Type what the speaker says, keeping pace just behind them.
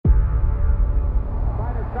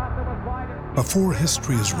Before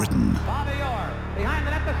history is written,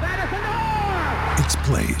 it's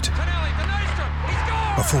played.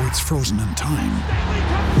 Before it's frozen in time,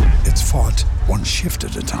 it's fought one shift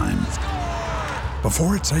at a time.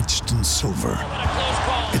 Before it's etched in silver,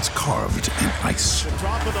 it's carved in ice.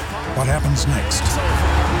 What happens next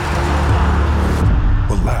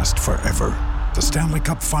will last forever. The Stanley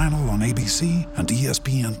Cup Final on ABC and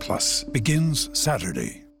ESPN Plus begins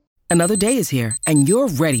Saturday. Another day is here, and you're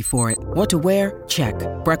ready for it. What to wear? Check.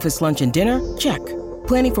 Breakfast, lunch, and dinner? Check.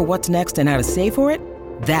 Planning for what's next and how to save for it?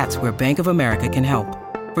 That's where Bank of America can help.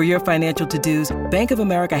 For your financial to-dos, Bank of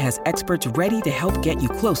America has experts ready to help get you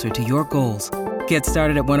closer to your goals. Get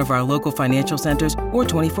started at one of our local financial centers or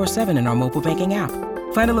 24/7 in our mobile banking app.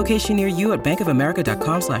 Find a location near you at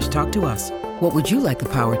bankofamerica.com/talktous. What would you like the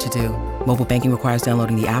power to do? Mobile banking requires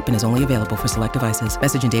downloading the app and is only available for select devices.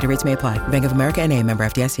 Message and data rates may apply. Bank of America N.A., member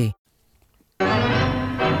FDIC.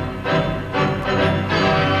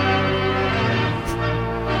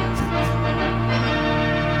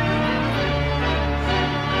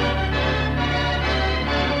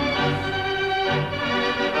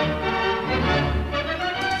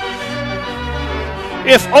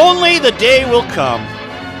 If only the day will come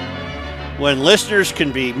when listeners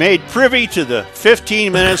can be made privy to the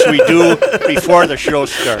 15 minutes we do before the show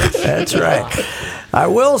starts. That's right. I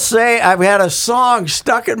will say I've had a song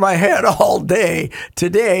stuck in my head all day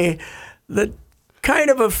today that kind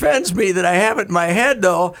of offends me that I have it in my head,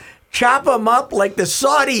 though. Chop them up like the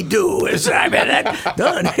Saudi do. That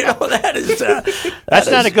is That's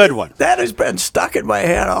not a good one. That has been stuck in my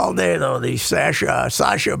head all day, though. The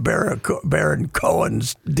Sacha Baron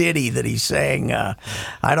Cohen's ditty that he sang. I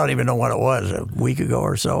don't even know what it was, a week ago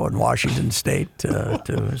or so in Washington State to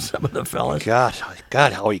some of the fellas.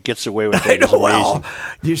 God, how he gets away with it is amazing. Well,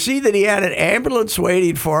 you see that he had an ambulance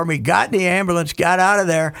waiting for him. He got in the ambulance, got out of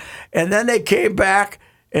there, and then they came back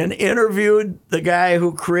and interviewed the guy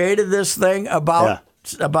who created this thing about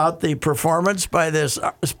the performance by this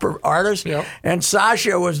artist. Yep. And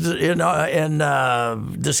Sasha was in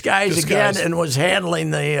disguise again and was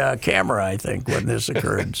handling the camera, I think, when this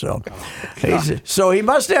occurred. So, so he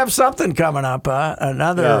must have something coming up.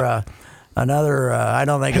 Another. I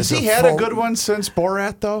don't think has he had a good one since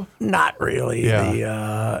Borat, though? Not really.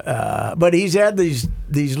 Yeah. But he's had these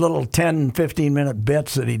little 10, 15-minute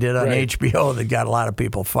bits that he did on HBO that got a lot of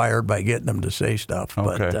people fired by getting them to say stuff.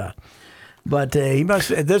 Okay. But he must.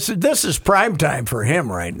 This is prime time for him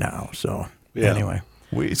right now. So anyway,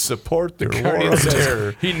 we support the Guardian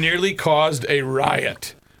terror. He nearly caused a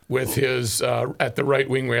riot with his at the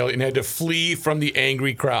right-wing rally and had to flee from the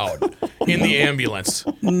angry crowd in the ambulance.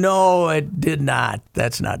 No, it did not.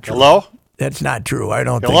 That's not true. Hello? That's not true. I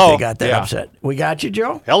don't think they got that upset. We got you,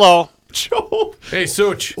 Joe? Hello? Joe? Hey,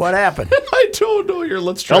 Such. What happened? I don't know.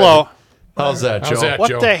 Let's try. Hello? How's that, Joe?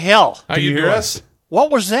 What the hell? How you hear doing? us?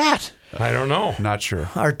 What was that? I don't know. Not sure.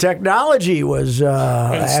 Our technology was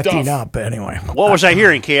acting up anyway. What was I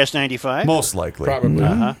hearing? KS95? Most likely. Probably.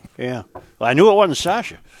 Yeah. Well, I knew it wasn't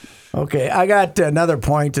Sasha. Okay, I got another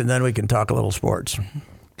point, and then we can talk a little sports.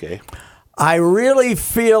 Okay. I really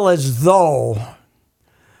feel as though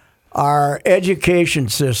our education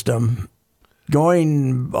system,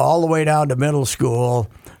 going all the way down to middle school,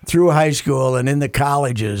 through high school, and in the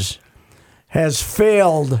colleges, has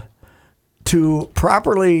failed to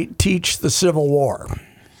properly teach the Civil War.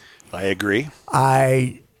 I agree.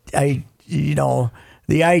 The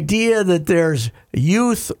idea that there's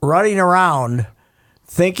youth running around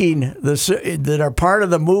thinking that are part of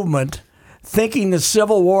the movement, thinking the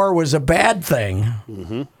Civil War was a bad thing,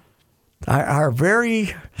 are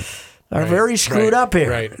very screwed up here.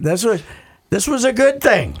 Right. This was a good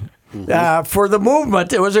thing. For the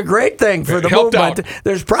movement, it was a great thing for the helped movement. out.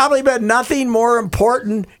 There's probably been nothing more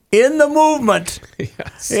important in the movement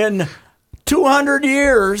in 200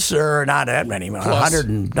 years, or not that many,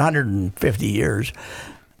 150 years,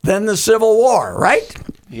 than the Civil War, right?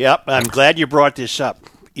 Yep, I'm glad you brought this up.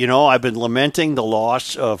 You know, I've been lamenting the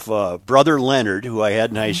loss of Brother Leonard, who I had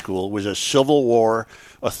in high school, was a Civil War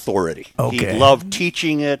authority. Okay. He loved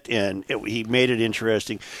teaching it, and he made it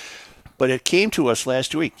interesting. But it came to us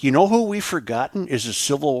last week. You know who we've forgotten is a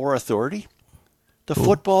Civil War authority? The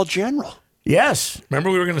football general. Yes. Remember,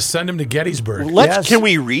 we were going to send him to Gettysburg. Can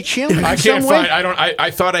we reach him? I can't find. I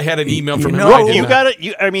thought I had an email from him. know, You got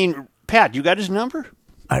it. Pat, you got his number?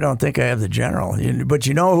 I don't think I have the general. But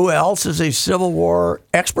you know who else is a Civil War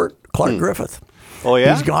expert? Clark Griffith. Oh,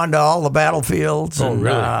 yeah? He's gone to all the battlefields and,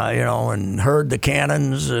 really? And heard the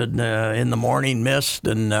cannons in the morning mist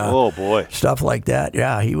and Oh, boy. stuff like that.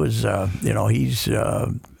 Yeah, he was,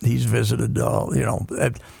 he's visited all,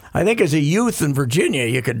 I think as a youth in Virginia,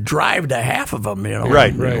 you could drive to half of them,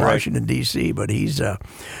 Right, in right. Washington, D.C., but he's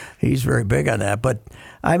very big on that. But,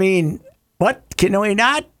 I mean, what can we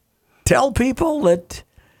not tell people that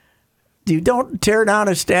you don't tear down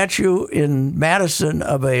a statue in Madison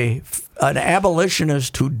of an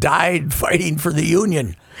abolitionist who died fighting for the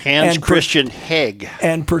Union? Hans and Christian Heg.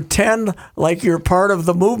 and pretend like you're part of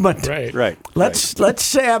the movement. Right.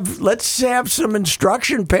 Let's have some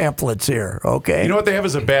instruction pamphlets here, okay? You know what they have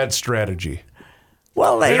is a bad strategy.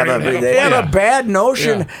 Well, they have Yeah. a bad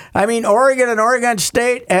notion. Yeah. I mean, Oregon and Oregon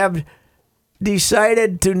State have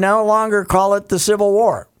decided to no longer call it the Civil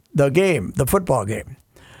War, the football game.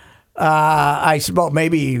 I suppose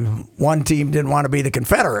maybe one team didn't want to be the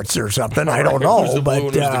Confederates or something. I don't know. Who's the blue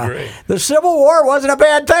but and who's the gray? the Civil War wasn't a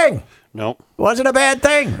bad thing. No. Wasn't a bad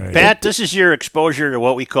thing. Pat, this is your exposure to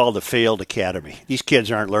what we call the failed academy. These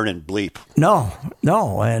kids aren't learning bleep. No,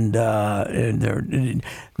 and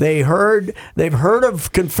they've heard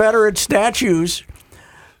of Confederate statues,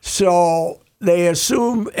 so they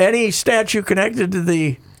assume any statue connected to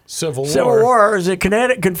the Civil Civil War is a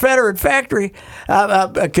Confederate factory.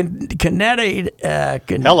 Hello.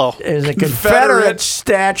 Is a Confederate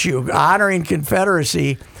statue honoring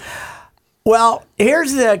Confederacy. Well,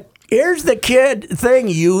 here's the thing,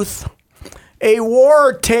 youth. A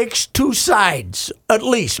war takes two sides, at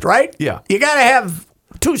least, right? Yeah. You got to have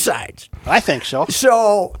two sides. I think so.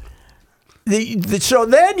 So so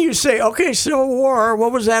then you say, okay, Civil War,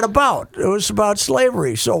 what was that about? It was about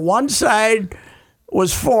slavery. So one side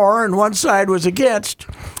was for and one side was against.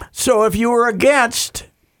 So if you were against,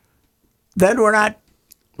 then we're not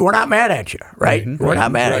mad at you, right? We're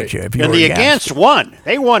not mad at you if you And were the against. against won.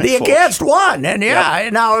 They won it, The folks. against won, and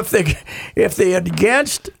now if the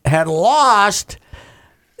against had lost,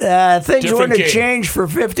 things Different wouldn't have game. changed for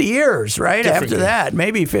 50 years, right? Different After game. that,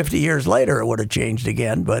 maybe 50 years later, it would have changed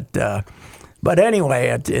again. But anyway,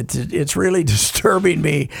 it's really disturbing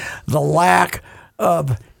me the lack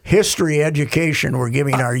of history education we're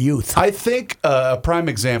giving our youth. I think a prime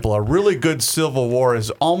example, a really good Civil War is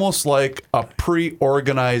almost like a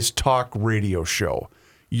pre-organized talk radio show.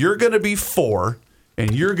 You're going to be for,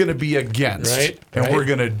 and you're going to be against, Right, and right. we're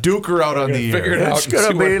going to duke her out on the figure air. it out. It's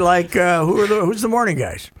going to be like who's the morning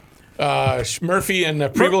guys? Murphy and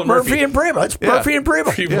Preble and Murphy and Preble. It's Murphy and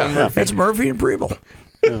Preble. Preble and Murphy. It's Murphy and Preble.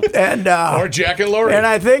 And Or Jack and Laurie. And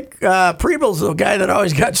I think Preble's the guy that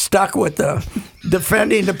always got stuck with the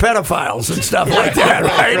defending the pedophiles and stuff like that,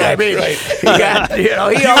 right? I mean,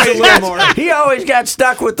 he always got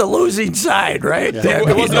stuck with the losing side, right?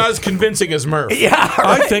 It was not as convincing as Murph. Yeah,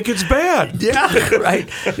 right. I think it's bad. Yeah, right.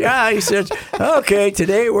 Yeah, he says, okay,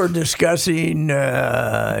 today we're discussing,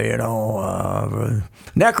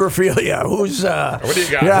 necrophilia. Who's What do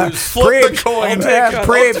you got? Yeah, Who's Flip the coin.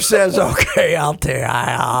 Prape says, okay, I'll take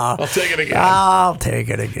take it again. I'll take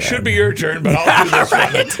it again. Should be your turn, but I'll do this one.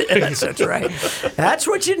 Right. That's right. That's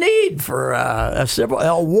what you need for a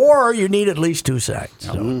war. You need at least two sides.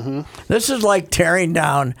 So This is like tearing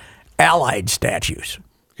down Allied statues.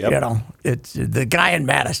 Yep. It's the guy in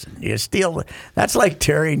Madison. You steal. That's like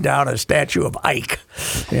tearing down a statue of Ike.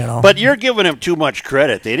 But you're giving him too much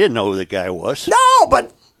credit. They didn't know who the guy was. No,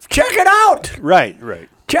 but check it out. Right.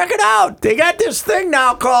 Check it out. They got this thing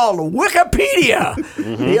now called Wikipedia.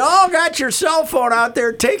 You all got your cell phone out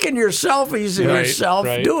there taking your selfies of Right, yourself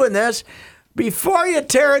right. doing this. Before you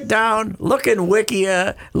tear it down, look in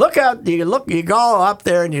Wikia. Look out. You go up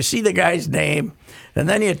there and you see the guy's name, and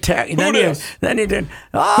then you dis? then you did.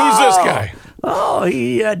 Who's this guy? Oh,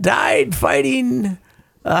 he died fighting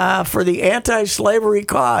for the anti-slavery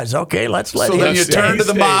cause. Okay, let's let So him. then you turn to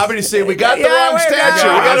the mob and you say, we got the Yeah, wrong we statue. got We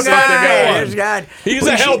got to something find going. the There's one. God. He's We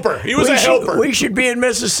a should- helper. He was we a should- helper. We should be in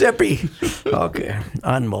Mississippi. Okay,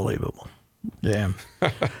 unbelievable. Damn.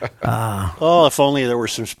 Oh, if only there were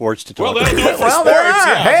some sports to Well, talk that'll about. do it for Well, sports. there are. Yeah, that's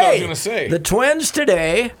what I was Hey, going to say. the Twins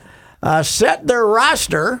today set their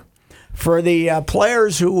roster for the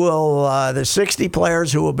players who will, the 60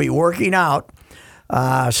 players who will be working out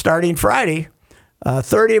starting Friday.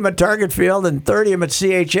 30 of them at Target Field and 30 of them at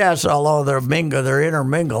CHS, although they're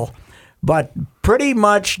intermingle. But pretty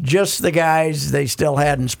much just the guys they still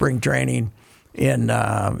had in spring training in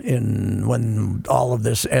when all of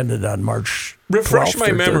this ended on March 12th Refresh my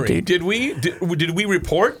or memory. 13th. Did we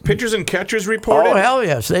report? Pitchers and catchers reported? Oh, hell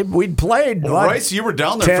yes. We'd played. Well, what, Bryce, you were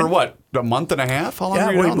down there 10 for what, a month and a half? How long Yeah,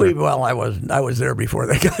 were you down there? well, I was there before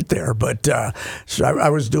they got there, but so I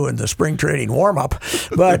was doing the spring training warm up.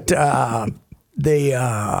 But they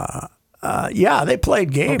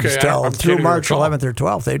played games Okay, till I'm through kidding, March recall. 11th or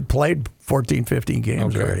 12th. They'd played 14, 15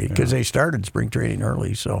 games already because they started spring training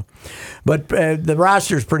early. So, but the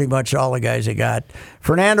roster's pretty much all the guys they got.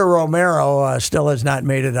 Fernando Romero still has not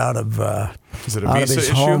made it out of Is it a out of visa his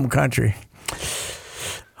issue? home country.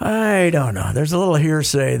 I don't know. There's a little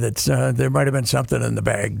hearsay that there might have been something in the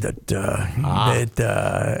bag that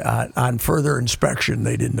on further inspection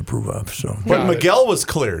they didn't approve of. So, But Miguel was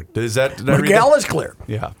cleared. Is that did I read Miguel that? is clear.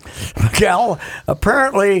 Yeah. Miguel,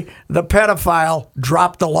 apparently the pedophile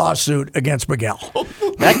dropped the lawsuit against Miguel.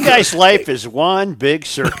 That guy's life is one big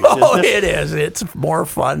circus, Oh, isn't it? it is. It's more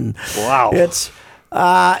fun. Wow. It's,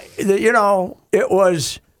 it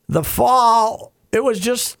was the fall. It was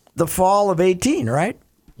just the fall of 18, right?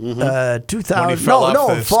 2000. When he fell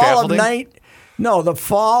off the fall scaffolding? the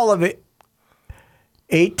fall of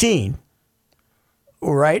 18,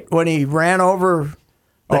 right? When he ran over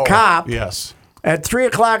the cop. Yes. At 3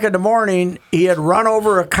 o'clock in the morning, he had run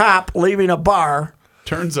over a cop leaving a bar.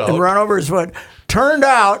 Turns out. And run over his foot. Turned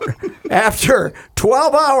out, after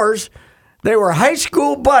 12 hours, they were high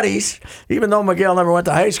school buddies, even though Miguel never went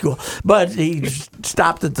to high school. But he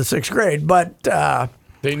stopped at the 6th grade. But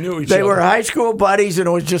They knew each they other. were high school buddies, and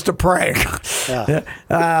it was just a prank.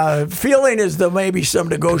 Feeling as though maybe some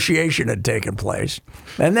negotiation had taken place.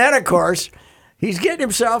 And then, of course, he's getting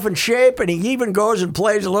himself in shape, and he even goes and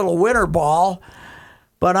plays a little winter ball.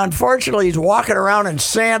 But unfortunately, he's walking around in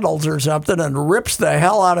sandals or something and rips the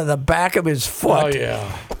hell out of the back of his foot Oh,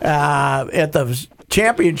 yeah. at the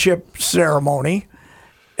championship ceremony.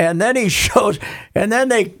 And then he shows, and then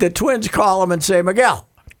the Twins call him and say, Miguel,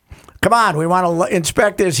 come on, we want to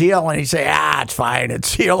inspect his heel. And he say, it's fine.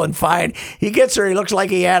 It's healing fine. He gets there. He looks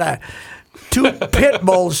like he had two pit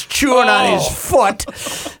bulls chewing on his foot.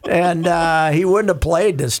 And he wouldn't have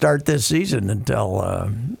played to start this season until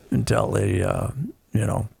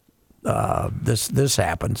this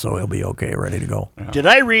happened. So he'll be okay, ready to go. Did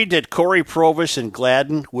I read that Corey Provis and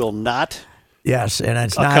Gladden will not? Yes, and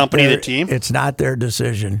it's not Accompany their, the team? It's not their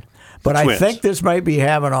decision. But I Twins. think this might be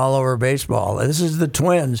happening all over baseball. This is the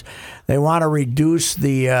Twins. They want to reduce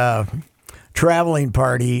the traveling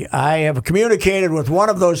party. I have communicated with one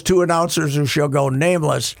of those two announcers who shall go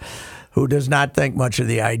nameless, who does not think much of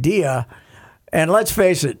the idea. And let's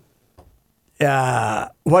face it,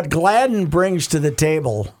 what Gladden brings to the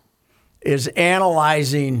table is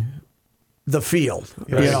analyzing the field.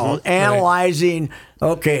 Analyzing,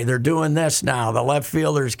 okay, they're doing this now. The left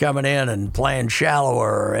fielder's coming in and playing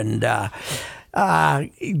shallower, and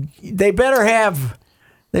they better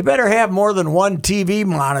have more than one TV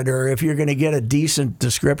monitor if you're going to get a decent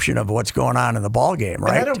description of what's going on in the ball game,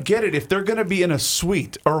 right? I don't get it. If they're going to be in a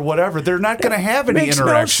suite or whatever, they're not going to have any makes no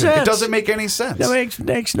interaction. sense. It doesn't make any sense. That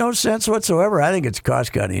makes no sense whatsoever. I think it's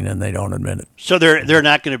cost cutting, and they don't admit it. So they're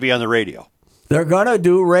not going to be on the radio. They're going to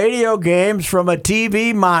do radio games from a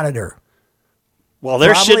TV monitor. Well,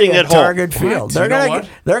 they're Probably sitting at home. Target Field. What? They're You know going what?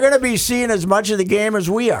 they're going to be seeing as much of the game as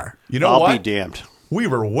we are. You know I'll what? be damned. We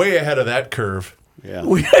were way ahead of that curve. Yeah.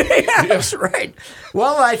 Yeah, that's right.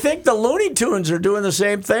 Well, I think the Looney Tunes are doing the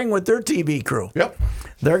same thing with their TV crew. Yep.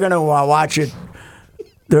 They're going to watch it.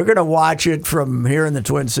 They're going to watch it from here in the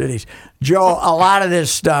Twin Cities. Joe, a lot of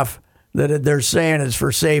this stuff that they're saying is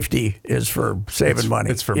for safety is for saving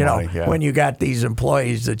money. it's for you money, know, yeah. when you got these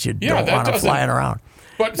employees that you Yeah, don't that want to doesn't- flying around.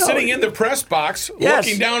 But No, sitting in the press box, Yes.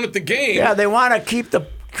 looking down at the game. Yeah, they want to keep the.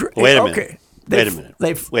 Wait a minute. Okay. Wait a minute.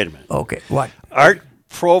 Wait a minute. Okay, what? Art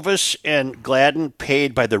Provis and Gladden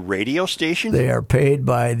paid by the radio station? They are paid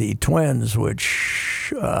by the Twins,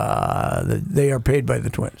 which they are paid by the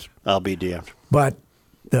Twins. I'll be damned. But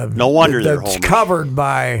No wonder they're it's homers. covered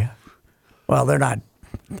by. Well, they're not.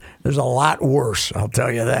 There's a lot worse. I'll tell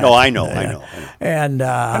you that. No, I know. And And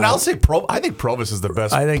I'll say I think Provis is the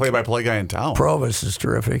best I think play-by-play guy in town. Provis is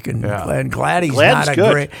terrific, and Yeah. Gladdy's Gladden's not a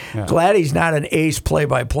good. great. Gladdy's not an ace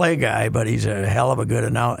play-by-play guy, but he's a hell of a good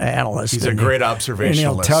analyst. He's a and great and he'll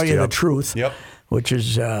observationalist, tell you the yep. truth. Yep. Which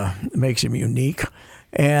is makes him unique,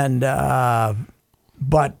 and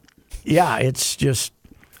but yeah, it's just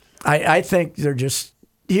I think they're just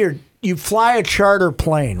here. You fly a charter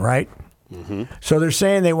plane, right? Mm-hmm. So they're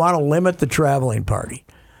saying they want to limit the traveling party.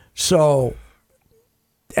 So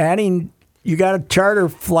adding, you got a charter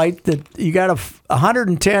flight that you got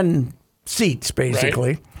 110 seats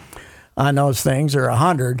basically on those things, or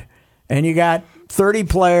 100, and you got 30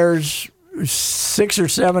 players, 6 or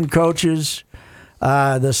 7 coaches,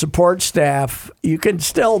 the support staff. You can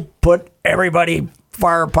still put everybody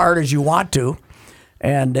far apart as you want to.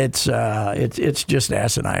 And it's just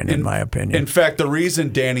asinine in my opinion. In fact, the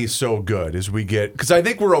reason Danny's so good is because I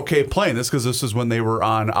think we're okay playing this because this is when they were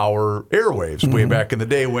on our airwaves way back in the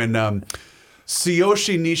day when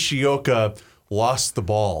Tsuyoshi Nishioka lost the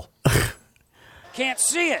ball. Can't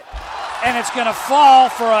see it. And it's going to fall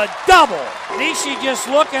for a double. Nishi just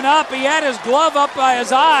looking up. He had his glove up by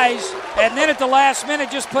his eyes. And then at the last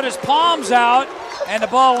minute just put his palms out. And the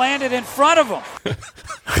ball landed in front of him.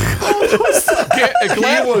 He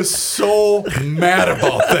was so mad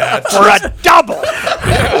about that. For a double.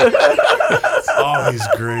 Oh, he's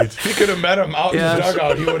great. He could have met him out in the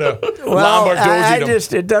dugout. He would have Well, Lombardosied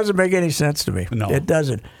him. it doesn't make any sense to me. No. It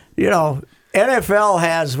doesn't. You know, NFL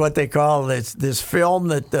has what they call this film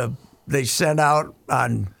that they send out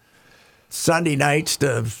on Sunday nights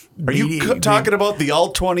to. Are you talking about the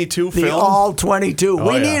All-22 film? The All-22.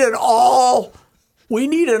 We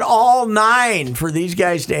need an all 9 for these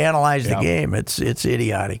guys to analyze the game. It's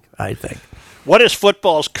idiotic, I think. What is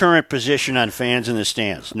football's current position on fans in the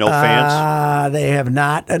stands? No fans? They have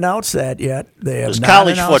not announced that yet. Does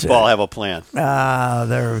college football have a plan?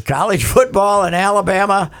 Their college football in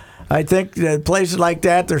Alabama, I think places like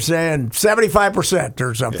that, they're saying 75%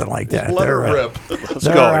 or something like that. Let her rip. Let's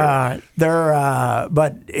go.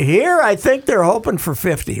 But here, I think they're hoping for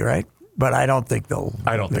 50, right? But I don't think they'll.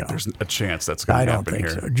 I don't think there's a chance that's going to happen here. I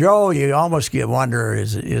don't think so. Joe, you almost wonder,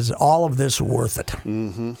 is all of this worth it?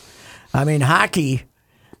 Mm-hmm. I mean, hockey,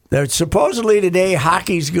 supposedly today,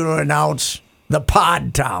 hockey's going to announce the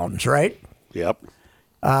pod towns, right? Yep.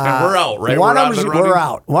 And we're out, right? We're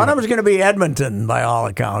out. One of them is going to be Edmonton, by all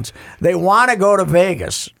accounts. They want to go to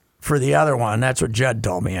Vegas for the other one. That's what Judd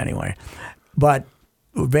told me anyway. But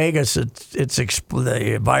Vegas,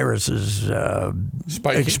 the virus is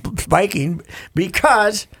spiking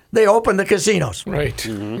because they opened the casinos. Right.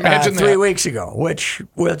 Mm-hmm. Imagine 3 weeks ago, which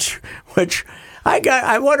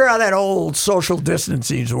I wonder how that old social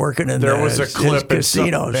distancing is working in there was a clip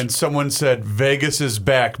casinos. And someone said Vegas is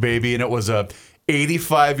back, baby, and it was a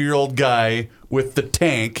 85-year-old guy with the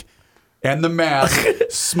tank and the mask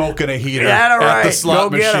smoking a heater at the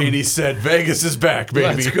slot machine. He said, Vegas is back,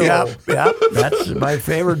 baby. Let's go. Yeah, that's my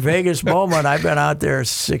favorite Vegas moment. I've been out there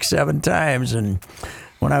 6-7 times, and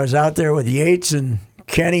when I was out there with Yates and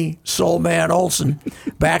Kenny Soulman Olsen,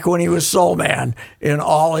 back when he was Soulman in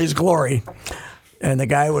all his glory, and the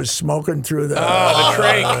guy was smoking through the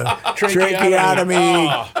tracheotomy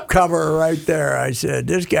cover right there. I said,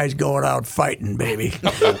 this guy's going out fighting, baby.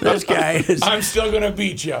 This guy is. I'm still going to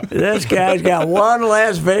beat you. This guy's got one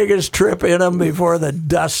Las Vegas trip in him before the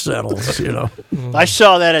dust settles, you know. I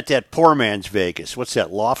saw that at that poor man's Vegas. What's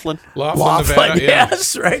that, Laughlin? Nevada,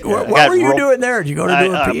 yes, right. What were you doing there? Did you go to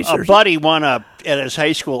do a piece? A buddy won at his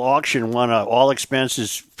high school auction, won a all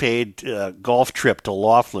expenses paid golf trip to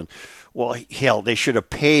Laughlin. Well, hell, they should have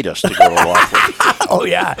paid us to go to Laughlin. Oh,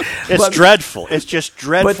 yeah. It's dreadful. It's just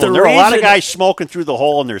dreadful. There are a lot of guys smoking through the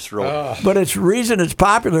hole in their throat. But its reason it's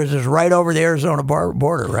popular is it's right over the Arizona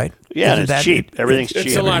border, right? Yeah, and it's cheap. Everything's cheap.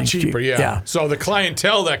 It's a lot cheaper, cheap. Yeah. So the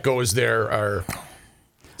clientele that goes there are...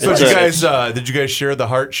 So did you guys share the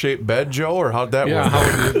heart-shaped bed, Joe, or how'd that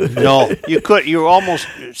work? No, you could. You were almost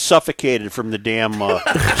suffocated from the damn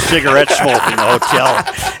cigarette smoke in the hotel.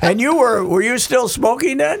 And were you still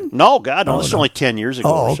smoking then? No, God, no. This is only 10 years ago.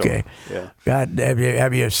 Oh, okay. So. Yeah. God,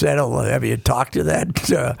 have you settled? Have you talked to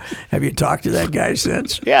that? Have you talked to that guy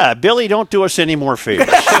since? Yeah, Billy, don't do us any more favors.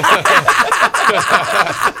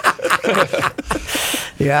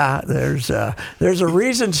 Yeah, there's a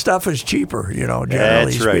reason stuff is cheaper,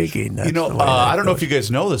 generally speaking. Right. I don't know if you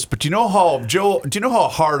guys know this, but do you know how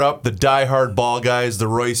hard up the diehard ball guys, the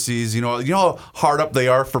Royces, you know how hard up they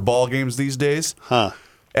are for ball games these days? Huh.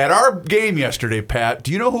 At our game yesterday, Pat,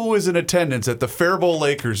 do you know who was in attendance at the Faribault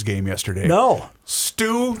Lakers game yesterday? No.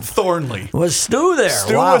 Stu Thornley. Was Stu there?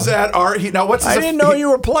 Stu was at our... I didn't know you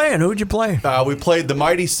were playing. Who'd you play? We played the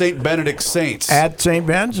mighty St. Benedict Saints. At St.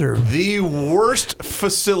 Ben's? Or? The worst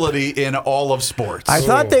facility in all of sports. I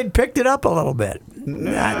thought they'd picked it up a little bit.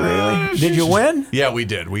 Not really. Did you win? Yeah, we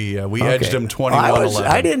did. We edged them 21-11.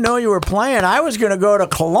 I didn't know you were playing. I was going to go to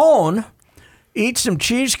Cologne, eat some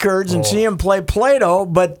cheese curds, and see them play Play-Doh,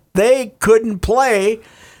 but they couldn't play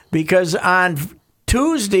because on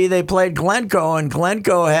Tuesday they played Glencoe, and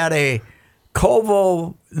Glencoe had a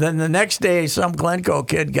Covo. Then the next day, some Glencoe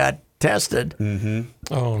kid got tested,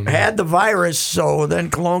 had the virus, so then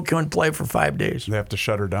Cologne couldn't play for 5 days. They have to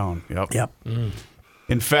shut her down. Yep.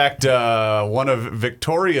 In fact, one of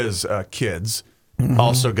Victoria's kids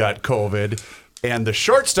also got COVID, and the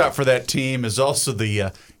shortstop for that team is also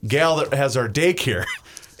the gal that has our daycare.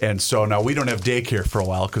 And so now we don't have daycare for a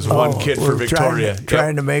while because one kid for Victoria.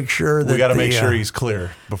 Trying to make sure that we got to make sure he's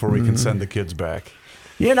clear before we can send the kids back.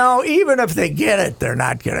 You know, even if they get it,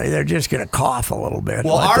 they're just gonna cough a little bit.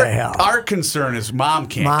 Well, what the hell? Our concern is mom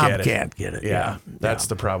can't get it. Mom can't get it. Yeah, that's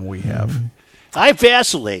the problem we have. I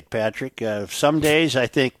vacillate, Patrick. Some days I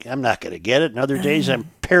think I'm not going to get it, and other days I'm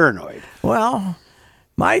paranoid. Well,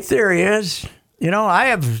 my theory is, I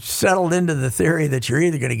have settled into the theory that you're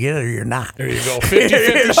either going to get it or you're not. There you go.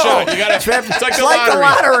 50-50 shot. You got to. It's like the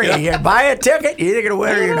lottery. Yeah. You buy a ticket, you're either going to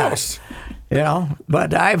win or you're not.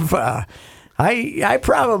 But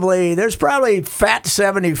there's probably fat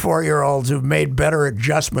 74-year-olds who've made better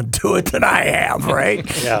adjustment to it than I have,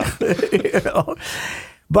 right? Yeah.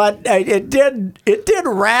 But it did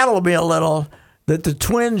rattle me a little that the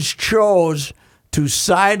Twins chose to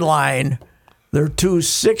sideline their two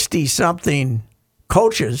 60-something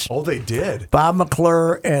coaches. Oh, they did. Bob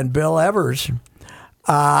McClure and Bill Evers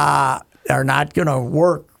are not going to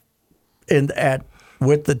work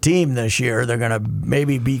with the team this year. They're going to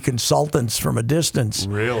maybe be consultants from a distance.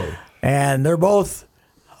 Really? And they're both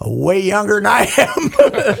way younger than I am.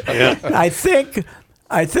 Yeah.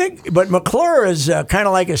 I think, but McClure is kind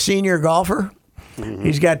of like a senior golfer. Mm-hmm.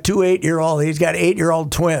 He's got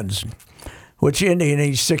 8-year-old twins, which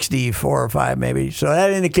he's 64 or 5 maybe. So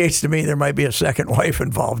that indicates to me there might be a second wife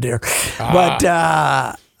involved here. But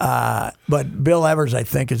Bill Evers, I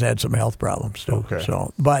think, has had some health problems too. Okay.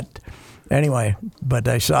 So, but anyway,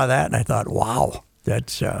 I saw that and I thought, wow,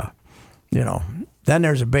 that's Then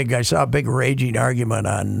I saw a big raging argument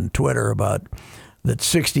on Twitter about that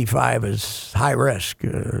 65 is high risk.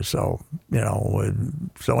 So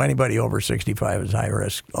anybody over 65 is high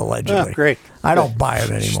risk, allegedly. Oh, great. I don't buy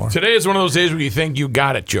it anymore. Today is one of those days where you think you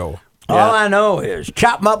got it, Joe. Yeah. All I know is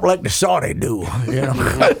chop them up like the Saudi do.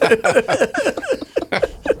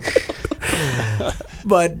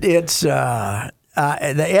 But it's the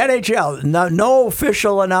NHL, no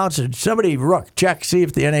official announcement. Somebody, check, see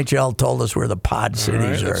if the NHL told us where the pod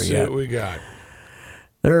cities let's see yet. what we got.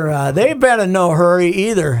 They've been in no hurry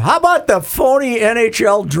either. How about the phony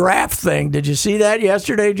NHL draft thing? Did you see that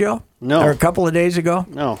yesterday, Joe? No. Or a couple of days ago?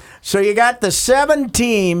 No. So you got the 7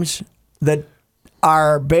 teams that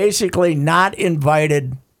are basically not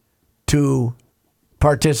invited to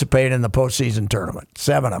participate in the postseason tournament.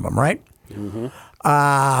 7 of them, right? Mm-hmm.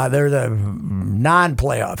 They're the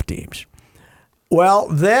non-playoff teams. Well,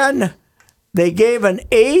 then they gave an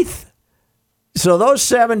 8th. So those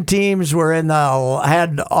 7 teams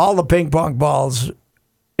had all the ping pong balls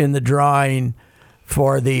in the drawing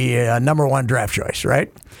for the number 1 draft choice, right?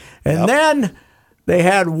 And then they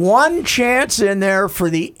had 1 chance in there for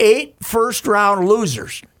the 8 first-round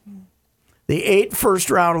losers. The 8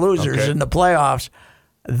 first-round losers in the playoffs,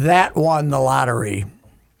 that won the lottery.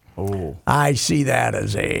 Oh, I see that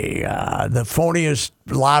as the phoniest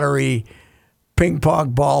lottery ping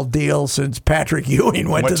pong ball deal since Patrick Ewing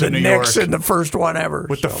went to the Knicks in the first one ever.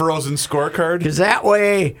 With the frozen scorecard? Because that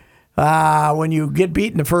way, when you get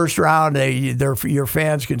beat in the first round, your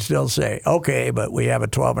fans can still say, okay, but we have a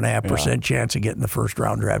 12.5% chance of getting the first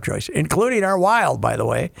round draft choice, including our Wild, by the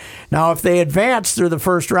way. Now, if they advance through the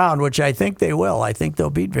first round, which I think they will, I think they'll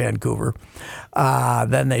beat Vancouver,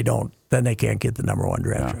 then they don't. Then they can't get the number 1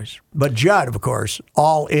 draft choice. But Judd, of course,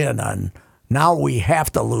 all in on now we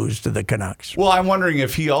have to lose to the Canucks. Well, I'm wondering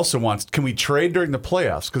if he also can we trade during the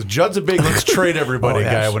playoffs? Because Judd's a big let's trade everybody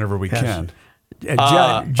guy whenever we can.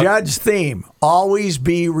 Judd's theme, always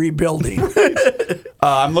be rebuilding.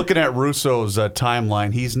 I'm looking at Russo's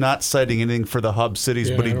timeline. He's not citing anything for the hub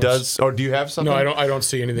cities, but he does. Or do you have something? No, I don't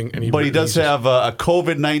see anything. But he does have a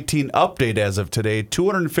COVID-19 update as of today.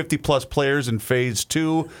 250-plus players in Phase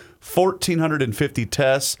 2, 1,450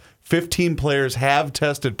 tests. 15 players have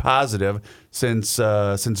tested positive. Since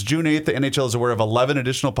June 8th, the NHL is aware of 11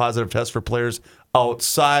 additional positive tests for players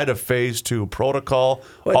outside of Phase 2 protocol.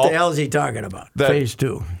 What the hell is he talking about? Phase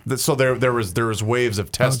 2. So there was waves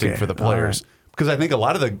of testing for the players. Because I think a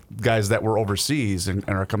lot of the guys that were overseas and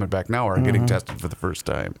are coming back now are getting tested for the first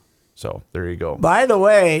time. So there you go. By the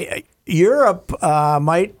way, Europe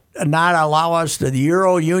might not allow us. The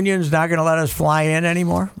Euro Union's not going to let us fly in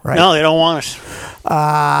anymore, right? No, they don't want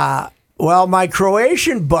us. Well, my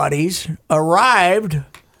Croatian buddies arrived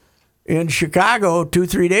in Chicago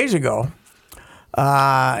 2-3 days ago,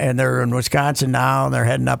 and they're in Wisconsin now, and they're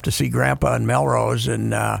heading up to see Grandpa in Melrose.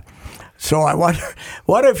 And so I wonder,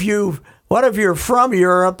 what if you're from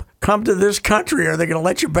Europe, come to this country? Are they going to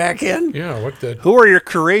let you back in? Yeah, what the? Who are your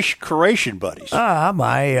Croatian buddies?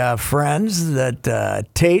 My friends that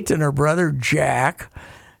Tate and her brother Jack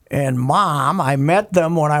and Mom. I met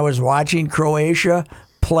them when I was watching Croatia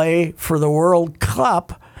play for the World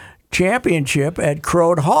Cup championship at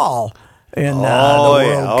Crode Hall in the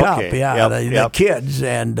World Cup. Yeah, the kids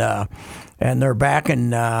and they're back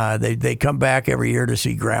and they come back every year to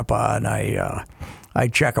see Grandpa, and I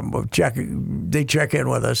check them. They check in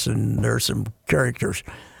with us, and there's some characters.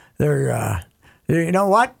 They're you know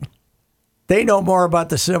what? They know more about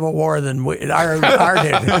the Civil War than our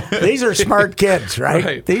did. These are smart kids,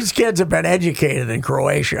 right? These kids have been educated in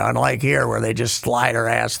Croatia, unlike here where they just slide their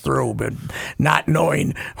ass through, but not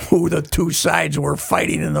knowing who the two sides were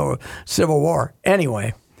fighting in the Civil War.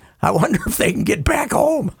 Anyway, I wonder if they can get back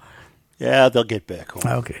home. Yeah, they'll get back home.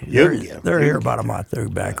 Okay. They're here about a month. They're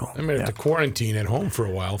back home. They may have to quarantine at home for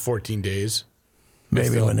a while, 14 days.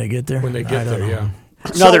 Maybe when they get there? When they get there, yeah.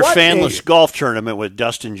 Another fanless golf tournament with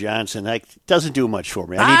Dustin Johnson. That doesn't do much for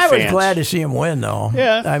me. I was glad to see him win, though.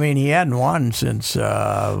 Yeah. I mean, he hadn't won since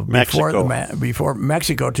before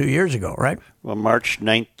Mexico 2 years ago, right? Well, March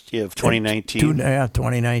 9th of 2019.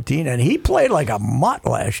 2019. And he played like a mutt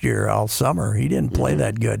last year all summer. He didn't play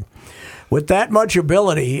that good. With that much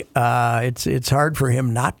ability, it's hard for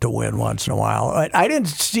him not to win once in a while. I didn't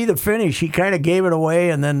see the finish. He kind of gave it away,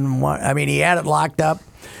 and then he had it locked up.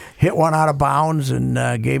 Hit one out of bounds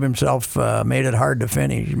and gave himself, made it hard to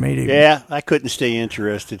finish. Yeah, I couldn't stay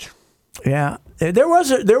interested. Yeah, there was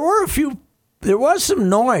some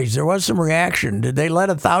noise. There was some reaction. Did they let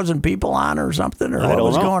 1,000 people on or something, or what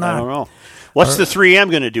was going on? I don't know. What's the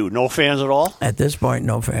 3M going to do? No fans at all? At this point,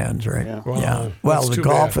 no fans, right? Yeah. Well, the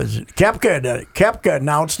golf is Koepka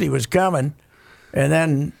announced he was coming, and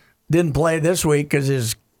then didn't play this week because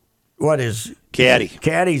his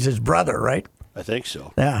caddy's his brother, right? I think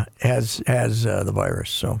so. Yeah, has the virus.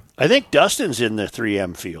 So I think Dustin's in the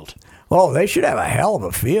 3M field. Oh, they should have a hell of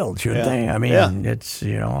a field, shouldn't they? I mean, it's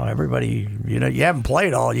everybody. You haven't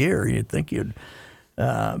played all year. You'd think you'd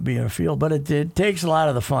be in a field, but it takes a lot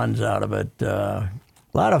of the funds out of it. A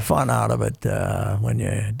lot of fun out of it when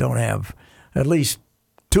you don't have at least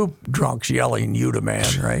two drunks yelling "you the man,"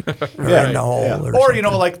 right? Or in the hole, or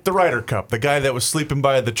like the Ryder Cup, the guy that was sleeping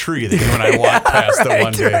by the tree that you and I walked past the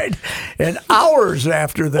one day. Right. And hours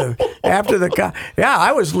after the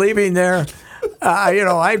I was leaving there.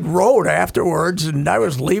 I rode afterwards, and I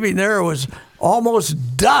was leaving there. It was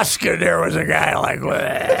almost dusk, and there was a guy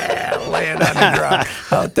laying on the ground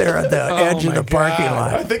out there at the edge of the parking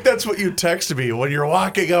lot. I think that's what you texted me when you're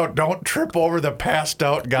walking out. Don't trip over the passed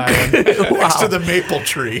out guy next to the maple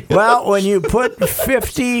tree. Well, when you put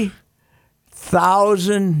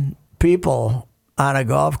 50,000 people on a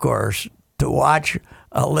golf course to watch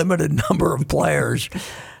a limited number of players,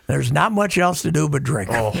 there's not much else to do but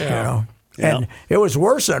drink. And it was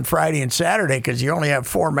worse on Friday and Saturday because you only have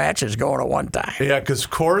 4 matches going at one time. Yeah, because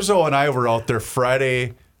Corzo and I were out there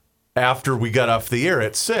Friday after we got off the air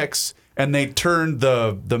at 6, and they turned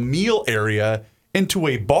the meal area into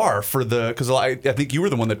a bar because I think you were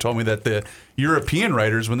the one that told me that the European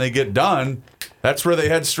writers, when they get done, that's where they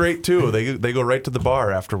head straight to. They go right to the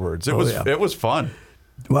bar afterwards. It was fun.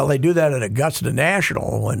 Well, they do that at Augusta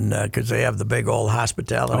National because they have the big old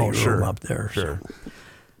hospitality room up there. Sure. So.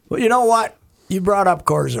 Well, you know what? You brought up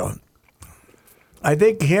Corzo. I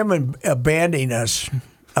think him abandoning us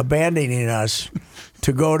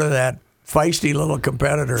to go to that feisty little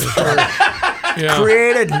competitor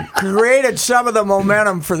created some of the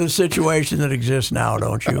momentum for the situation that exists now,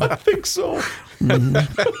 don't you? I think so. Mm-hmm.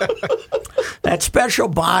 That special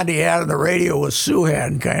bond he had on the radio with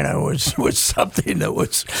Suhan kind of was something that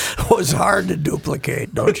was hard to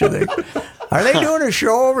duplicate, don't you think? Are they doing a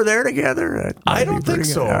show over there together? I don't think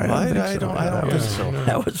so. I don't think so.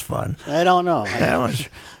 That was fun. I don't know. That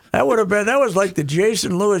was like the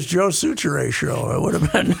Jason Lewis Joe Suchere show. It would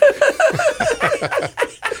have been.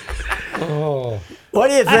 What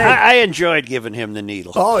do you think? I enjoyed giving him the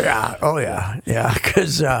needle. Oh yeah.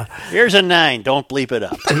 Because here's a 9. Don't bleep it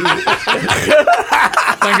up.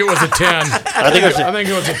 I think it was a 10. I think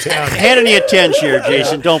it was a 10. Handing you a 10 here,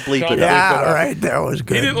 Jason. Don't bleep it up. Yeah, right. That was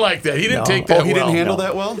good. He didn't like that. He didn't take that. He didn't handle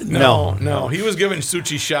that well. No. He was giving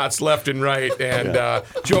Suchi shots left and right, and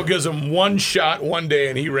Joe gives him one shot one day,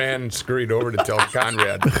 and he ran and scurried over to tell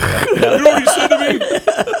Conrad. You know what he said to me?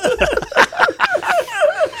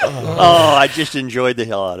 Oh, I just enjoyed the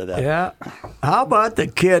hell out of that. Yeah. How about the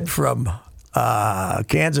kid from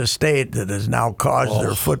Kansas State that has now caused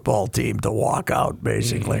their football team to walk out,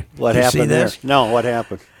 basically? What happened there? No, what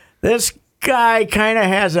happened? This guy kind of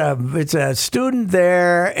has it's a student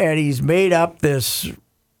there, and he's made up this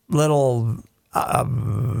little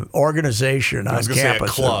organization on campus. Say a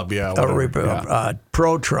club, a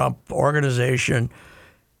pro-Trump organization.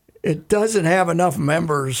 It doesn't have enough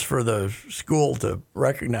members for the school to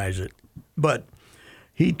recognize it, but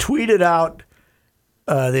he tweeted out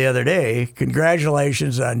the other day,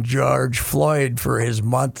 congratulations on George Floyd for his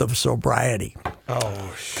month of sobriety.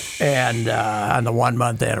 Oh, and on the 1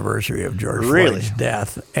 month anniversary of George Floyd's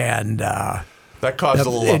death. And that caused a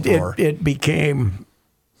little uproar. It became,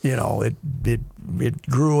 it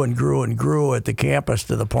grew and grew and grew at the campus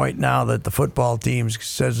to the point now that the football teams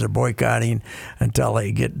says they're boycotting until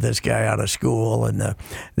they get this guy out of school. And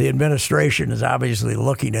the administration is obviously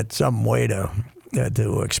looking at some way to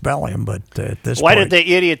expel him. But at this Why point, did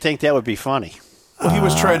the idiot think that would be funny? Well, he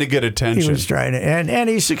was trying to get attention. He was trying to, and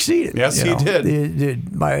he succeeded. Yes, he did.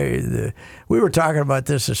 We were talking about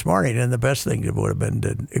this morning, and the best thing would have been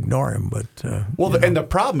to ignore him. But and the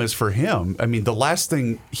problem is for him. I mean, the last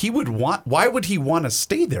thing he would want. Why would he want to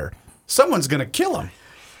stay there? Someone's going to kill him.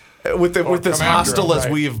 With as hostile as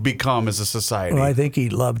we've become as a society. Well, I think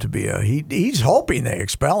he'd love to be he's hoping they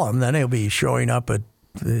expel him. Then he'll be showing up at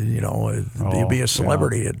he'll be a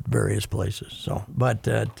celebrity at various places. So, but.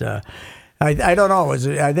 I don't know.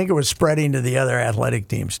 I think it was spreading to the other athletic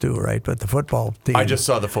teams too, right? But the football team. I just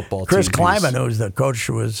saw the football team. Chris Kleiman, who's the coach,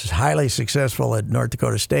 was highly successful at North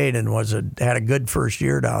Dakota State and had a good first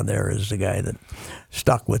year down there. Is the guy that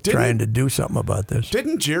stuck with trying to do something about this.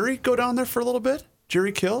 Didn't Jerry go down there for a little bit?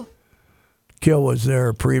 Jerry Kill? Kill was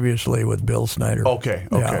there previously with Bill Snyder. Okay.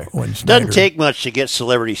 Yeah, doesn't take much to get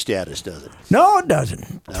celebrity status, does it? No, it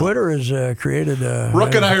doesn't. No. Twitter has created a.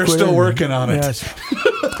 Rook and I are still working on it. Yes.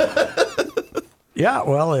 Yeah,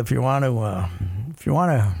 well, if you want to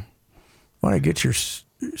get your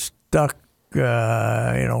stuck,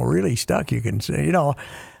 really stuck, you can say,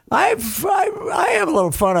 I have a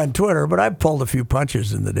little fun on Twitter, but I've pulled a few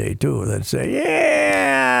punches in the day too that say,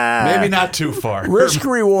 maybe not too far. risk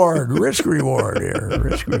reward here,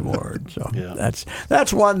 risk reward. So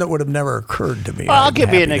that's one that would have never occurred to me. Well, I'll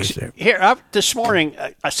give you an example. Here this morning.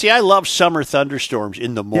 I love summer thunderstorms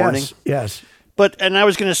in the morning. Yes. And I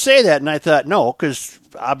was going to say that, and I thought, no, because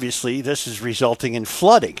obviously this is resulting in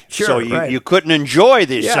flooding. Sure, so you couldn't enjoy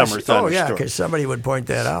these summer thunderstorms. Oh, yeah, because somebody would point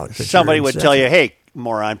that out. Somebody would tell you, hey,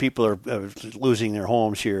 moron, people are losing their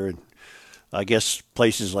homes here. And I guess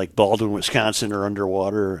places like Baldwin, Wisconsin are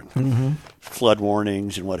underwater, flood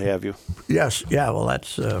warnings and what have you. Yes, yeah, well,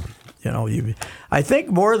 that's, I think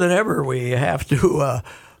more than ever we have to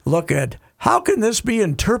look at how can this be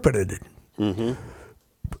interpreted. Mm-hmm.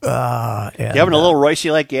 You having a little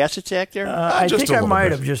Royce-like gas attack there? I think I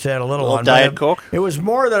might have just had a little Diet Coke. It was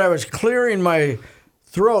more that I was clearing my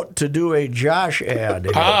throat to do a Josh ad.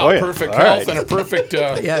 Perfect health and a perfect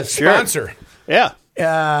sponsor. Yeah.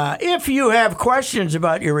 If you have questions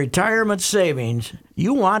about your retirement savings,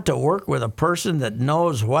 you want to work with a person that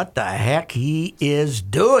knows what the heck he is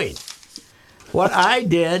doing. What I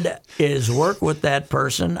did is work with that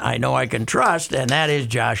person I know I can trust, and that is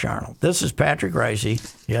Josh Arnold. This is Patrick Ricey.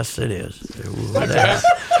 Yes, it is. Who the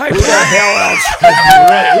hell else?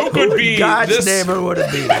 Who could be God's neighbor would it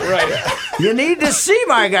be? Right. You need to see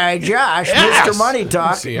my guy, Josh, Mr. Money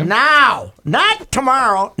Talk, now. Not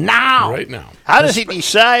tomorrow, now. Right now. How does he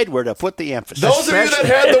decide where to put the emphasis? Those of you that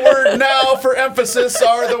had the word now for emphasis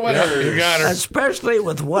are the winners. You got her. Especially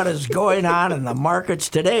with what is going on in the markets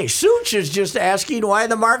today. Such is just asking why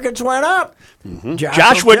the markets went up. Mm-hmm.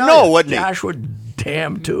 Josh would know, wouldn't he? Josh would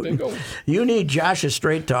damn tootin'. You need Josh's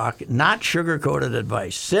straight talk, not sugar-coated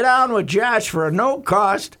advice. Sit down with Josh for a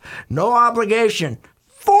no-cost, no obligation,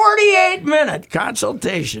 48-minute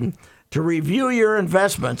consultation to review your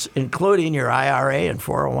investments, including your IRA and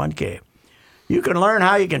 401k. You can learn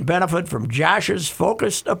how you can benefit from Josh's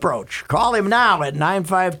focused approach. Call him now at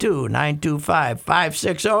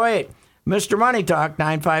 952-925-5608. Mr. Money Talk,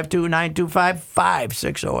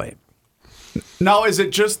 952-925-5608. Now, is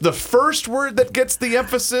it just the first word that gets the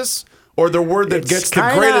emphasis or the word that gets the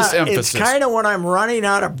greatest emphasis? It's kind of when I'm running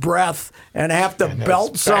out of breath and have to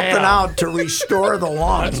belt something out to restore the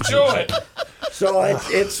lungs. Let's do it. So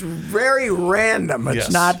it's very random.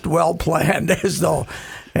 It's not well planned, which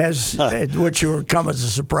would come as a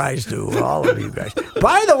surprise to all of you guys.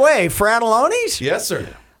 By the way, Frattallone's? Yes, sir.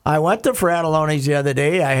 I went to Frattallone's the other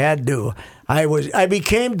day. I had to. I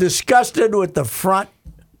became disgusted with the front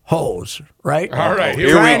hose, right? All right,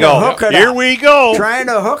 here we go. Here we go. Trying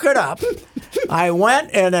to hook it up. I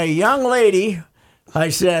went and a young lady, I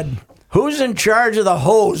said, who's in charge of the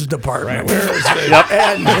hose department? Right, where is it?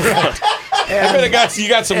 You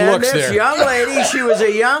got some looks this there. Young lady, she was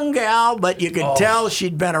a young gal, but you could tell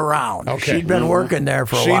she'd been around. Okay. She'd been working there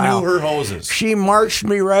for a She while. knew her hoses. She marched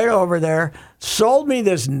me right over there, sold me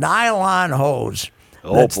this nylon hose.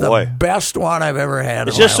 Oh, That's boy. the best one I've ever had.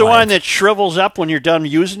 Is this the one that shrivels up when you're done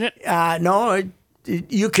using it? No,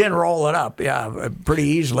 You can roll it up, pretty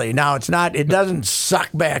easily. Now it doesn't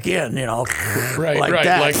suck back in, right, like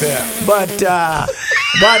that. But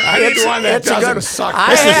it's one that doesn't suck.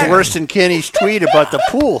 This is worse than Kenny's tweet about the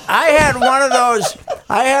pool. I had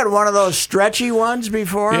one of those stretchy ones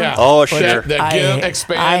before. Yeah. Oh, sure. That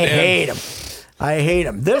expand. I hate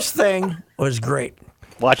them. This thing was great.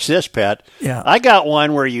 Watch this, Pat. Yeah. I got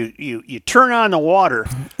one where you turn on the water,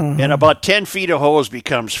 and about 10 feet of hose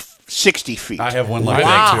becomes 60 feet. I have one like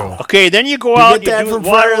that too. Okay, then you go out. Get that you from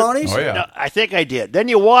water. Fratelloni's? Oh yeah. No, I think I did. Then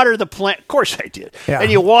you water the plant. Of course I did. Yeah. And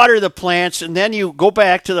you water the plants, and then you go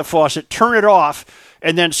back to the faucet, turn it off,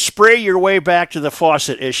 and then spray your way back to the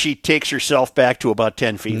faucet as she takes herself back to about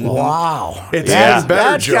 10 feet long. Wow.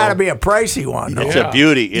 That's got to be a pricey one. It's a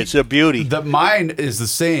beauty. It's a beauty. Mine is the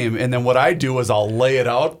same, and then what I do is I'll lay it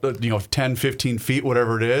out, 10, 15 feet,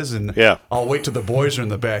 whatever it is, and I'll wait till the boys are in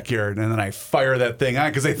the backyard, and then I fire that thing on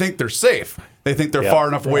because they think they're safe. They think they're far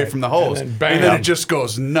enough away from the hose, and then it just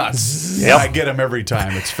goes nuts. Yep. I get them every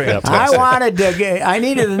time. It's fantastic. I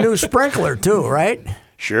needed a new sprinkler too, right?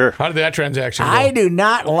 Sure. How did that transaction go? I do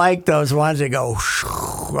not like those ones that go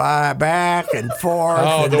back and forth.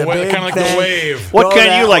 Oh, and kind of big like thing. the wave. What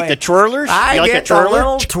kind do you like? way. The twirlers? I you like get a twirler? the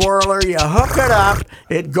little twirler. You hook it up.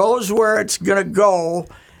 It goes where it's going to go.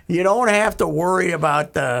 You don't have to worry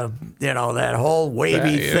about the, that whole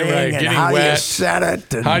wavy thing right, and how wet. you set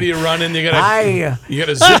it. And How do you run in? You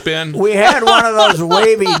gotta zip in. We had one of those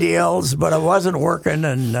wavy deals, but it wasn't working,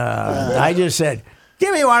 and I just said,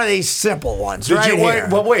 "Give me one of these simple ones."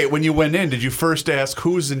 Wait. When you went in, did you first ask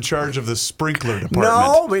who's in charge of the sprinkler department?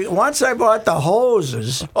 No. Once I bought the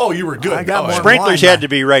hoses. Oh, you were good. I got more than Sprinklers one, had to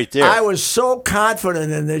be right there. I was so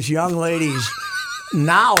confident in this young lady's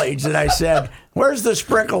knowledge that I said, "Where's the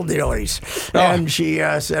sprinkle dealies?" And she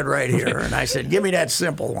said, "Right here." And I said, "Give me that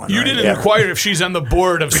simple one." You didn't inquire if she's on the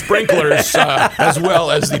board of sprinklers as well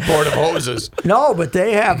as the board of hoses. No, but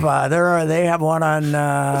they have they have one on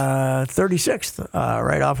 36th,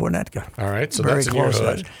 right off Winnetka. All right, so very that's in your close to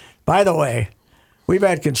hood. us. By the way, we've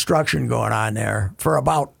had construction going on there for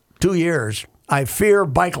about 2 years. I fear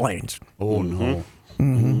bike lanes. Oh no.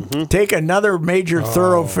 Mm-hmm. Take another major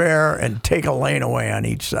thoroughfare and take a lane away on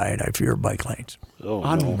each side. I fear bike lanes.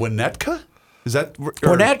 On Winnetka? Is that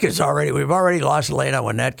Winnetka's we've already lost a lane on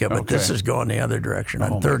Winnetka, but this is going the other direction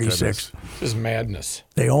on 36. This is madness.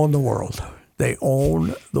 They own the world. They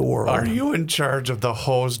own the world. Are you in charge of the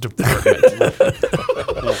hose department?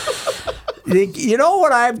 You know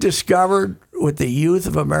what I've discovered with the youth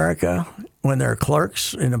of America when they're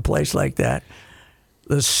clerks in a place like that?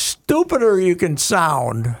 The stupider you can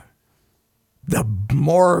sound, the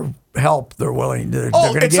more help they're willing to. They're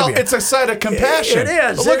going to give you. It's a sign of compassion. It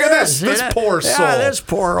is. Look at this poor soul. Yeah, this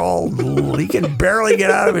poor old. He can barely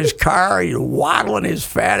get out of his car. He's waddling his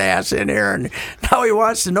fat ass in here, and now he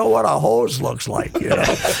wants to know what a hose looks like. And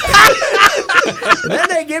then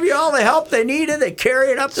they give you all the help they need, and they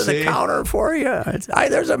carry it up to the counter for you.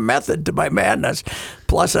 There's a method to my madness.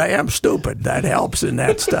 Plus, I am stupid. That helps in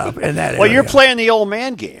that stuff. Well, you're playing the old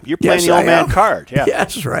man game. You're playing the old man card. Yeah.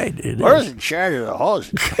 That's right. Where's in charge of the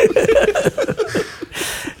hose?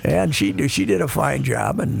 And she did a fine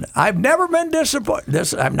job, and I've never been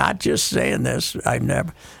disappointed. I'm not just saying this. I've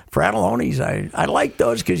never. Fratelloni's, I like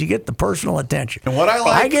those because you get the personal attention. And what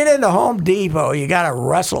I get into Home Depot, you got to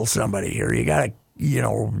wrestle somebody here. You got to,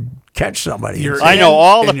 catch somebody. I know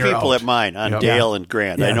all the people at mine on Dale and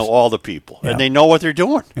Grand. Yes. I know all the people, and they know what they're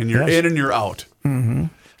doing. And you're in and you're out. Mm-hmm.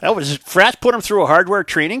 That was Fratz put him through a hardware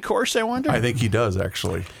training course, I wonder? I think he does,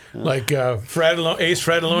 actually. Like Ace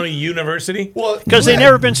Fratelloni University? Well, because they've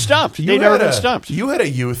never been stumped. They've never been stumped. You had a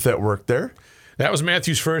youth that worked there. That was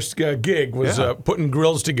Matthew's first gig, was putting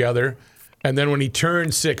grills together. And then when he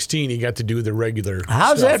turned 16, he got to do the regular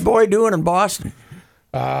How's stuff. that boy doing in Boston?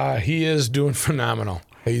 He is doing phenomenal.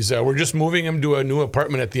 We're just moving him to a new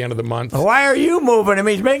apartment at the end of the month. Why are you moving him?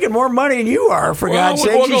 He's making more money than you are, for God's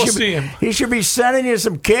sake. We'll go see him. He should be sending you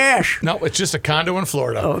some cash. No, it's just a condo in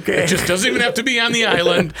Florida. Okay. It just doesn't even have to be on the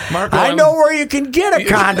island. I know where you can get a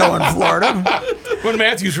condo in Florida. When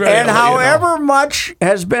Matthew's ready. And however much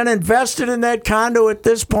has been invested in that condo at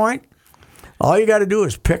this point, all you got to do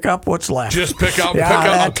is pick up what's left. Just pick up.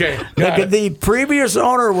 Okay. The previous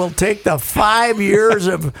owner will take the 5 years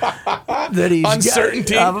that he's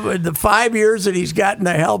uncertainty. The 5 years that he's gotten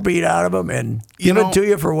the hell beat out of him, and give it to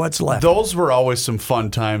you for what's left. Those were always some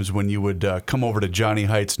fun times when you would come over to Johnny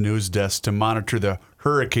Heights news desk to monitor the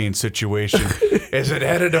hurricane situation as it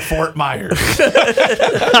headed to Fort Myers.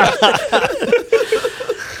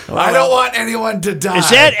 I don't want anyone to die. Is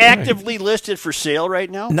that actively listed for sale right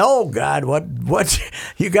now? No, God, what?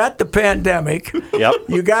 You got the pandemic. Yep.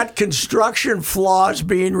 You got construction flaws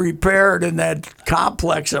being repaired in that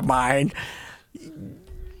complex of mine.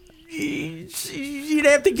 You'd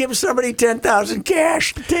have to give somebody $10,000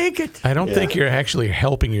 cash to take it. I don't think you're actually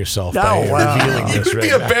helping yourself No, by well, revealing this You'd right be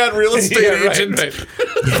a now. bad real estate agent. Right.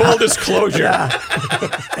 Full disclosure.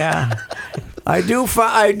 Yeah,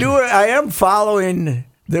 I am following.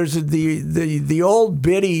 There's the old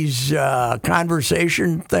biddies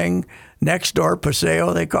conversation thing. Next door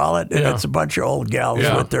Paseo, they call it. And Yeah. it's a bunch of old gals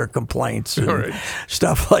Yeah. with their complaints and Right.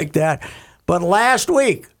 stuff like that. But last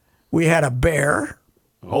week, we had a bear.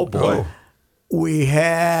 Oh, boy. We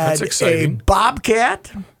had That's a exciting.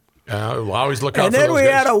 bobcat. We'll always look out And for then those we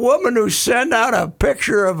guys. had a woman who sent out a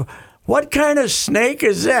picture of what kind of snake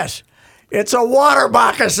is this? It's a water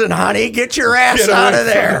moccasin, honey. Get your ass Get out away of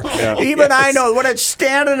there. from Even I know when it's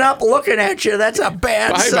standing up looking at you, that's a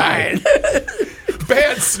bad Bye-bye. sign.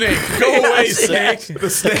 Bad snake. Go away, snake.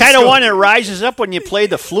 The kind of one that rises up when you play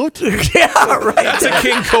the flute? Yeah, right. That's a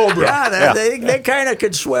king cobra. Yeah, they kind of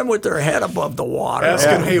could swim with their head above the water. Ask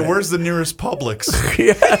him, hey, where's the nearest Publix?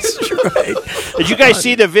 Yes, right. Did you guys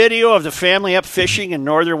see the video of the family up fishing in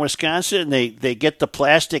northern Wisconsin? And they get the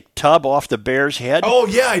plastic tub off the bear's head? Oh,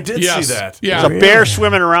 yeah, I did Yes. see that. Yeah. There's a bear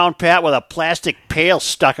swimming around, Pat, with a plastic pail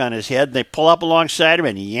stuck on his head. And they pull up alongside him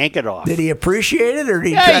and yank it off. Did he appreciate it, or did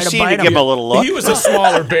he Yeah, try he to seemed bite to give him a him? little look. He was a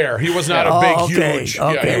smaller bear. He was not a big, Oh, okay, huge. Yeah,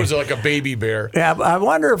 okay. he was like a baby bear. Yeah, I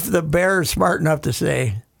wonder if the bear is smart enough to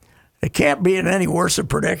say they can't be in any worse a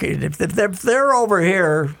predicament. If they're over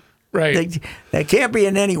here, Right. they can't be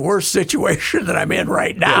in any worse situation than I'm in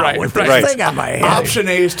right now Right, with right. this thing on my head. Option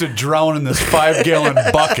A is to drown in this 5-gallon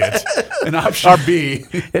bucket, and option B,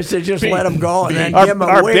 Is to just let them go and then Are, give them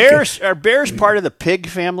a are wink. bears part of the pig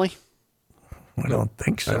family? I don't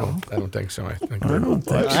think so. I don't think so. I think don't think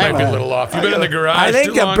that might be a little off. You've been in the garage I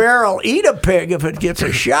think too a long? bear will eat a pig if it gets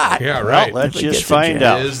a shot. Yeah, Well, right. let's If it just gets a find chance.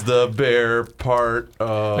 out. is the bear part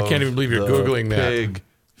of I can't even believe you're the Googling that. pig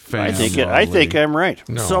family? I think I'm right.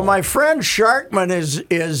 No. So my friend Sharkman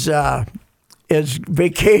is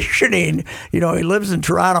vacationing. You know, he lives in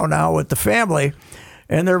Toronto now with the family,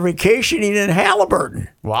 and they're vacationing in Halliburton,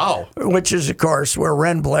 Wow. which is, of course, where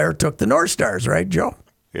Ren Blair took the North Stars, right, Joe?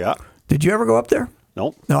 Yeah. Did you ever go up there?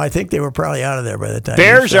 Nope. No, I think they were probably out of there by the time.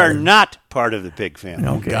 Bears you are started. not part of the pig family.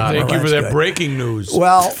 Okay. Thank well, you for that's that good. breaking news.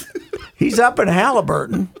 Well, he's up in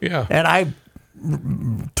Halliburton. Yeah. And I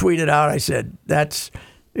tweeted out, I said, that's,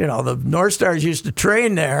 you know, the North Stars used to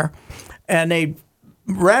train there, and they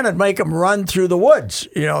ran and make them run through the woods.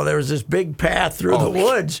 You know, there was this big path through the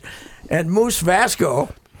woods, and Moose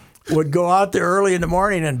Vasco would go out there early in the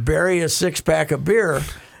morning and bury a 6-pack of beer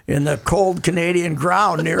in the cold Canadian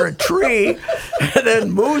ground near a tree. And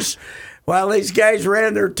then Moose, while these guys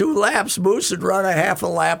ran their 2 laps, Moose would run a half a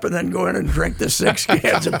lap and then go in and drink the 6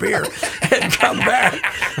 cans of beer and come back.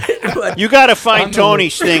 But You got to find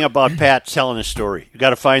Tony's thing about Pat telling a story. You got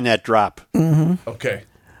to find that drop. Okay.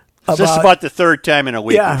 This is about the third time in a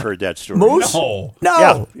week we've heard that story. Moose? No.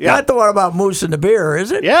 No, Yeah. not the one about Moose and the beer,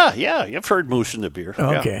 is it? Yeah, you've heard Moose in the beer.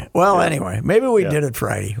 Okay. Yeah. Well, anyway, maybe we did it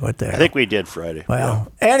Friday. What the hell? I think we did Friday. Well,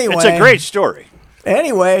 anyway. It's a great story.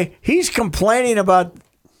 Anyway, he's complaining about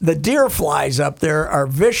the deer flies up there are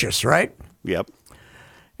vicious, right? Yep.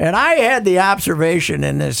 And I had the observation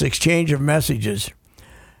in this exchange of messages,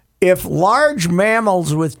 if large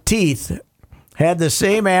mammals with teeth had the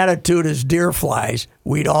same attitude as deer flies,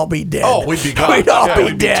 we'd all be dead. Oh, we'd be gone. We'd all Yeah, be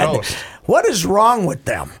we'd be dead. toast. What is wrong with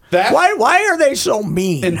them? That- Why are they so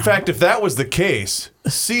mean? In fact, if that was the case,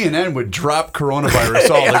 CNN would drop coronavirus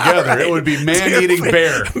altogether. right. It would be man-eating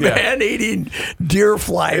bear. Yeah. Man-eating deer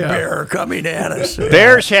fly bear coming at us.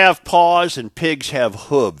 Bears have paws and pigs have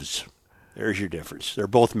hooves. There's your difference. They're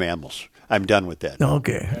both mammals. I'm done with that.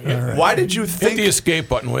 Okay. All right. Why did you Hit think the escape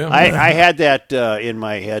button, will you? I had that in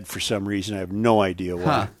my head for some reason. I have no idea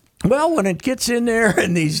why. Well, when it gets in there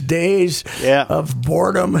in these days Yeah. of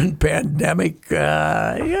boredom and pandemic,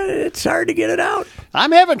 it's hard to get it out.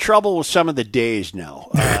 I'm having trouble with some of the days now.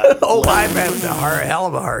 I'm having a hell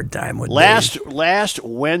of a hard time with days. Last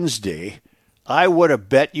Wednesday, I would have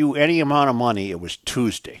bet you any amount of money it was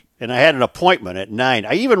Tuesday. And I had an appointment at 9.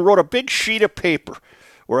 I even wrote a big sheet of paper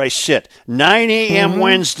where I sit, 9 a.m.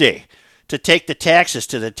 Wednesday, to take the taxes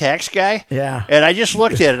to the tax guy. Yeah. And I just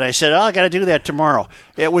looked at it and I said, I got to do that tomorrow.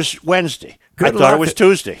 It was Wednesday. I Good thought it luck. was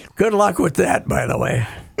Tuesday. Good luck with that, by the way.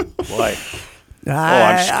 Why?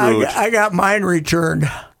 I'm screwed. I got mine returned.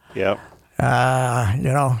 Yep.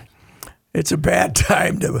 It's a bad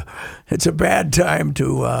time to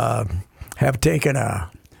have taken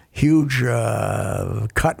a huge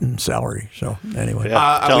cut in salary. So anyway,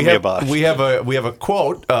 tell me about it. We have a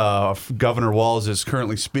quote. Governor Walz is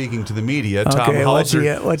currently speaking to the media. Tom okay,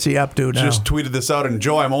 Hauser what's he up to now? just tweeted this out. And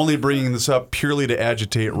Joe, I'm only bringing this up purely to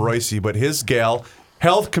agitate Royce, but his gal,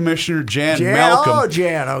 Health Commissioner Jan Malcolm. Oh,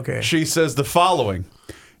 Jan. Okay. She says the following.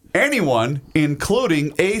 Anyone,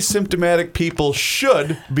 including asymptomatic people,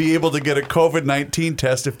 should be able to get a COVID-19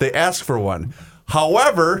 test if they ask for one.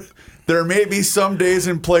 However, there may be some days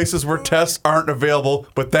and places where tests aren't available,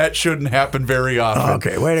 but that shouldn't happen very often.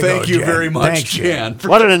 Okay, way to go, Thank you Jan. very much, Thanks, Jan.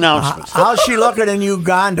 What an announcement. How's she looking in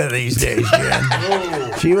Uganda these days,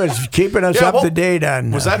 Jan? She was keeping us up to date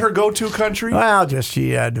on. Was that her go-to country? Well, just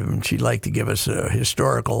she'd like to give us a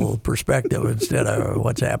historical perspective instead of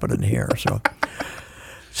what's happening here.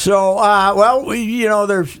 So,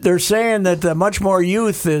 they're saying that much more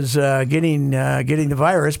youth is getting the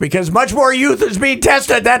virus because much more youth is being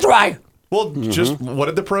tested. That's why. Well, just what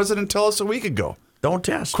did the president tell us a week ago? Don't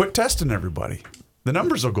test. Quit testing everybody. The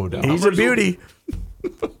numbers will go down. He's a beauty.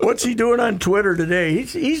 What's he doing on Twitter today?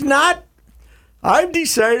 He's not. I've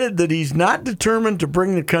decided that he's not determined to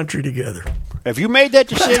bring the country together. Have you made that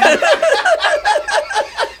decision?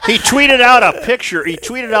 He tweeted out a picture. He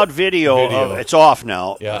tweeted out video. Of, it's off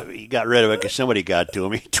now. Yeah. He got rid of it because somebody got to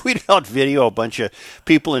him. He tweeted out video, a bunch of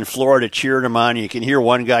people in Florida cheering him on. You can hear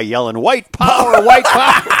one guy yelling, "White power, white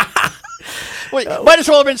power." Wait, might as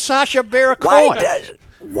well have been Sacha Baron Cohen.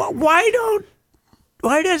 Why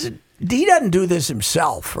doesn't he doesn't do this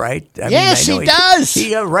himself, right? Yes, he does.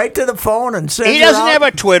 He right to the phone and sends. He doesn't have a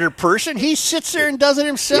Twitter person. He sits there and does it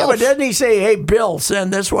himself. Yeah, but doesn't he say, "Hey, Bill,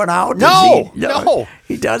 send this one out"? No.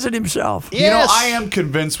 He does it himself. Yes. You know, I am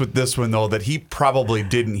convinced with this one though that he probably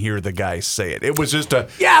didn't hear the guy say it. It was just a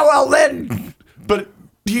well then. But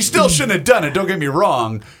he still shouldn't have done it. Don't get me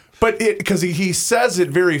wrong. But because he says it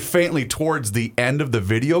very faintly towards the end of the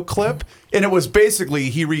video clip, and it was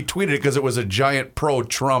basically he retweeted it because it was a giant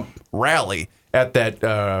pro-Trump rally at that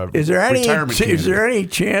Is there any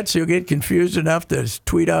chance he'll get confused enough to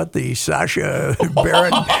tweet out the Sacha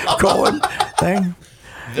Baron Cohen thing?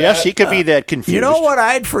 Yes, he could be that confused. You know what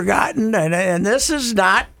I'd forgotten, and this is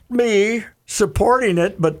not me supporting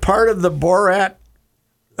it, but part of the Borat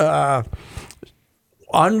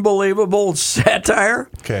unbelievable satire.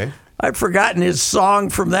 Okay. I'd forgotten his song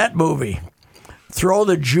from that movie. Throw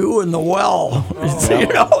the Jew in the well.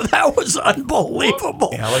 That was unbelievable.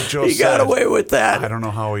 Yeah, like Joe he got away with that. I don't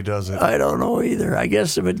know how he does it. I don't know either. I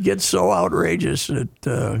guess if it gets so outrageous that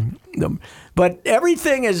but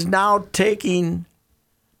everything is now taking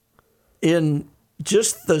in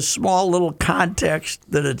just the small little context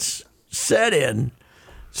that it's said in.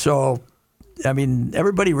 So, I mean,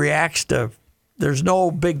 everybody reacts to. There's no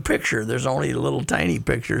big picture. There's only a little tiny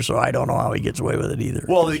picture, so I don't know how he gets away with it either.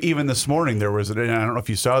 Well, even this morning there was, and I don't know if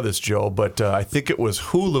you saw this, Joe, but I think it was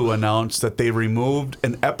Hulu announced that they removed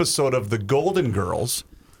an episode of The Golden Girls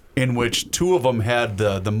in which two of them had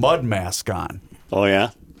the mud mask on. Oh, yeah?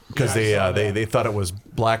 Because they thought it was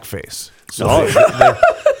blackface. So Oh.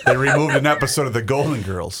 they removed an episode of The Golden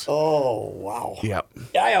Girls. Oh, wow. Yep.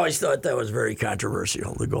 I always thought that was very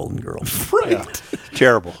controversial, the Golden Girls. Right. Yeah.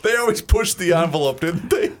 Terrible. They always pushed the envelope, didn't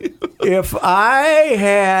they? If I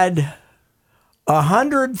had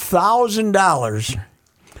 $100,000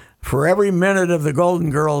 for every minute of the Golden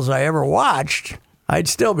Girls I ever watched, I'd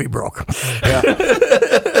still be broke. Yeah.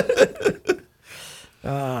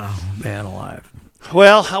 Oh, man alive.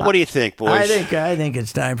 Well, what do you think, boys? I think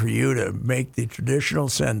it's time for you to make the traditional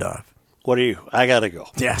send-off. What do you? I got to go.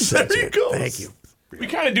 Yes, There that's he it. goes. Thank you. We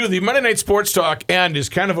kind of do the Monday Night Sports Talk end is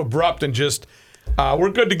kind of abrupt and just we're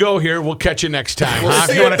good to go here. We'll catch you next time. We'll If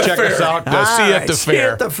see you you want at to the check fair. us out, see you All at the right, fair. See you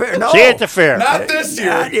at the fair. No, See you at the fair. Not this year.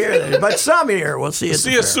 Not here, but some year. We'll see you at the See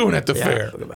fair. you soon at the Yeah. fair.